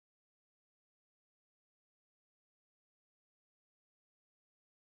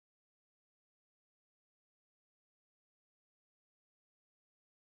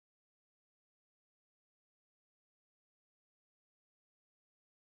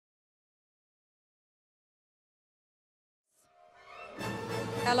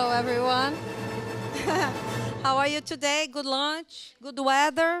Hello, everyone. How are you today? Good lunch? Good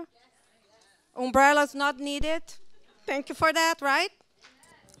weather? Umbrellas not needed? Thank you for that, right?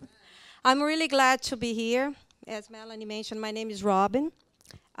 I'm really glad to be here. As Melanie mentioned, my name is Robin.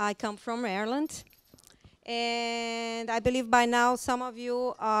 I come from Maryland. And I believe by now some of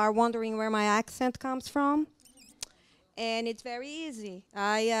you are wondering where my accent comes from. And it's very easy.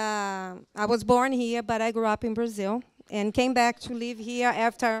 I was born here, but I grew up in Brazil and came back to live here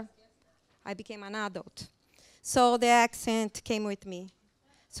after I became an adult. So the accent came with me.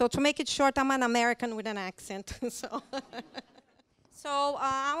 So to make it short, I'm an American with an accent. So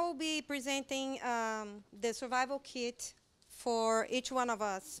I will be presenting the survival kit for each one of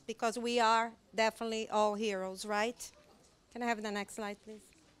us because we are definitely all heroes, right? Can I have the next slide, please?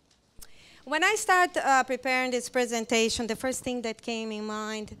 When I started preparing this presentation, the first thing that came in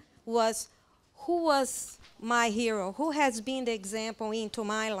mind was who was my hero? Who has been the example into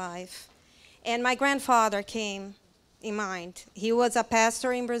my life? And my grandfather came in mind. He was a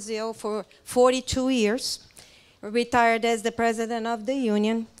pastor in Brazil for 42 years, retired as the president of the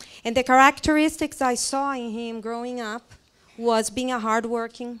union. And the characteristics I saw in him growing up was being a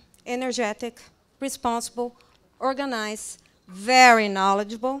hardworking, energetic, responsible, organized, very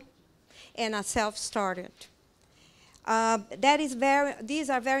knowledgeable, and a self-started. These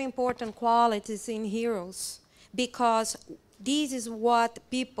are very important qualities in heroes because this is what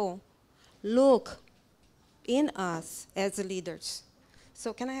people look in us as leaders.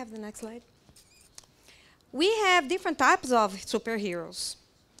 So can I have the next slide? We have different types of superheroes.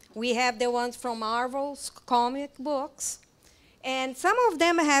 We have the ones from Marvel's comic books, and some of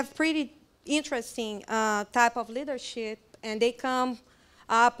them have pretty interesting type of leadership, and they come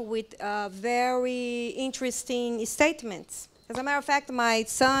up with very interesting statements. As a matter of fact, my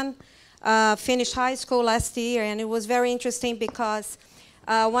son finished high school last year, and it was very interesting because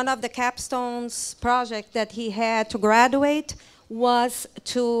one of the capstones project that he had to graduate was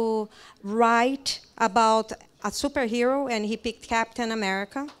to write about a superhero, and he picked Captain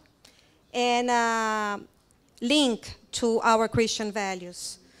America, and link to our Christian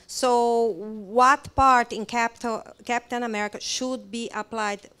values. So what part in Captain America should be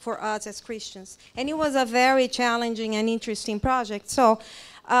applied for us as Christians? And it was a very challenging and interesting project. So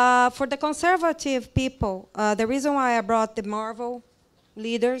for the conservative people, the reason why I brought the Marvel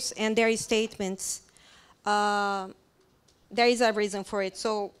leaders and their statements, there is a reason for it,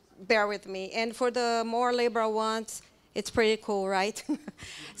 so bear with me. And for the more liberal ones, it's pretty cool, right?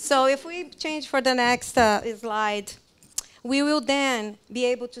 So if we change for the next slide, we will then be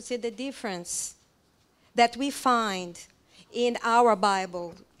able to see the difference that we find in our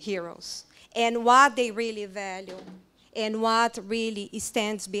Bible heroes and what they really value and what really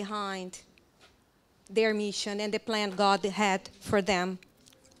stands behind their mission and the plan God had for them.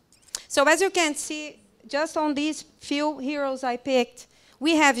 So as you can see, just on these few heroes I picked,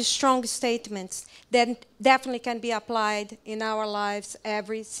 we have strong statements that definitely can be applied in our lives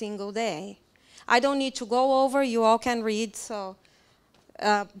every single day. I don't need to go over, you all can read, so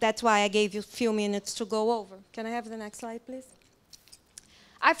that's why I gave you a few minutes to go over. Can I have the next slide, please?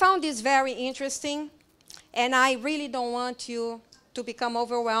 I found this very interesting, and I really don't want you to become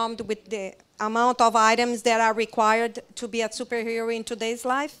overwhelmed with the amount of items that are required to be a superhero in today's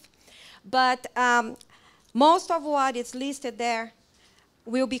life. But most of what is listed there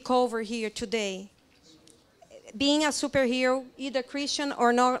will be covered here today. Being a superhero, either Christian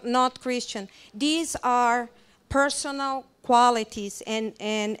or not Christian, these are personal qualities and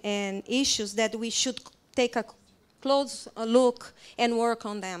issues that we should take a close look and work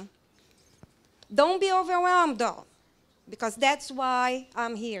on them. Don't be overwhelmed, though, because that's why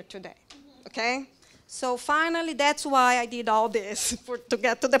I'm here today, okay? So finally, that's why I did all this, to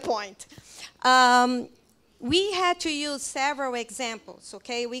get to the point. We had to use several examples,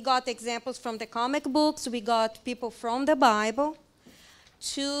 okay? We got examples from the comic books, we got people from the Bible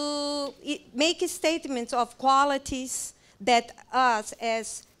to make statements of qualities that us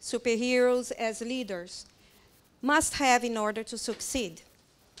as superheroes, as leaders, must have in order to succeed.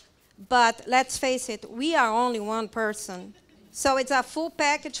 But let's face it, we are only one person. So it's a full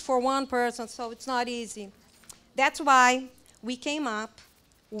package for one person, so it's not easy. That's why we came up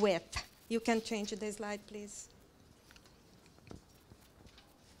with, you can change the slide, please.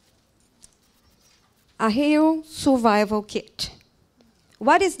 A hero survival kit.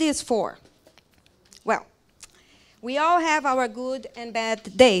 What is this for? Well, we all have our good and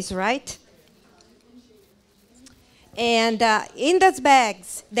bad days, right? And in those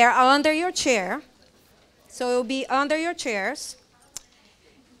bags, they're under your chair. So it will be under your chairs.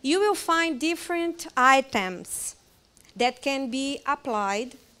 You will find different items that can be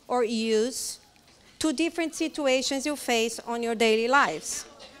applied or used to different situations you face on your daily lives.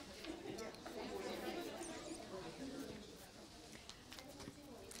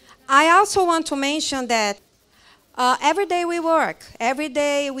 I also want to mention that every day we work, every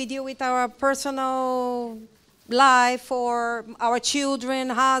day we deal with our personal life or our children,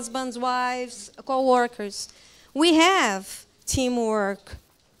 husbands, wives, co-workers. We have teamwork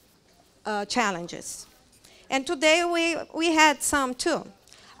challenges. And today we had some too.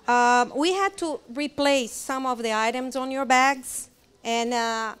 We had to replace some of the items on your bags.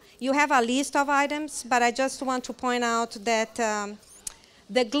 And you have a list of items, but I just want to point out that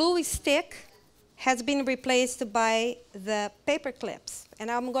the glue stick has been replaced by the paper clips. And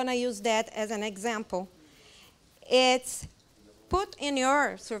I'm going to use that as an example. It's put in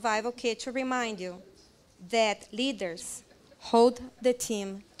your survival kit to remind you that leaders hold the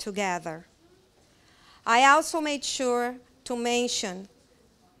team together. I also made sure to mention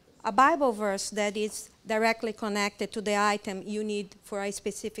a Bible verse that is directly connected to the item you need for a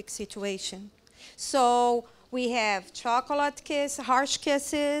specific situation. So we have chocolate kiss, harsh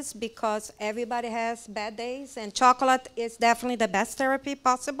kisses, because everybody has bad days, and chocolate is definitely the best therapy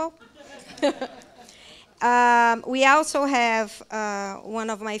possible. We also have one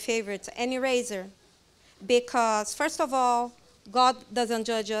of my favorites, an eraser, because first of all, God doesn't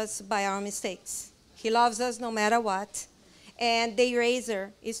judge us by our mistakes. He loves us no matter what. And the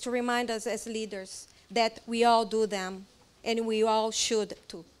eraser is to remind us as leaders that we all do them, and we all should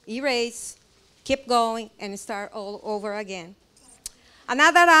to erase, keep going, and start all over again.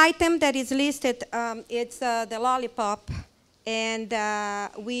 Another item that is listed, it's the lollipop, and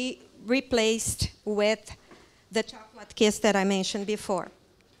we replaced with the chocolate kiss that I mentioned before.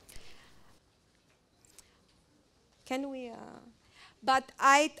 Can we? But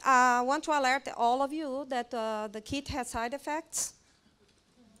I want to alert all of you that the kit has side effects.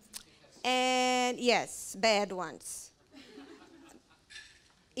 And yes, bad ones.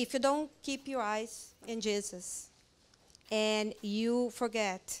 If you don't keep your eyes in Jesus and you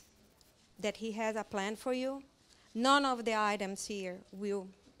forget that He has a plan for you, none of the items here will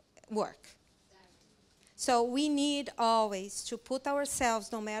work. So we need always to put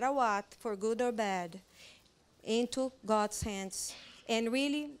ourselves, no matter what, for good or bad, into God's hands and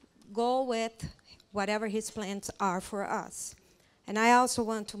really go with whatever His plans are for us. And I also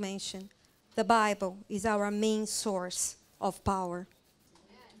want to mention the Bible is our main source of power.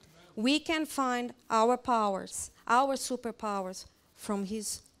 We can find our powers, our superpowers, from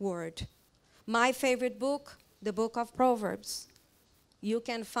His Word. My favorite book, the book of Proverbs. You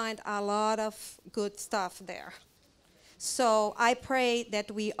can find a lot of good stuff there. So I pray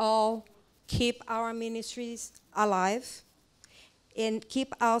that we all keep our ministries alive and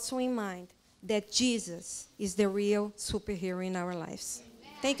keep also in mind that Jesus is the real superhero in our lives.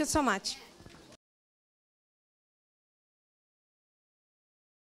 Thank you so much.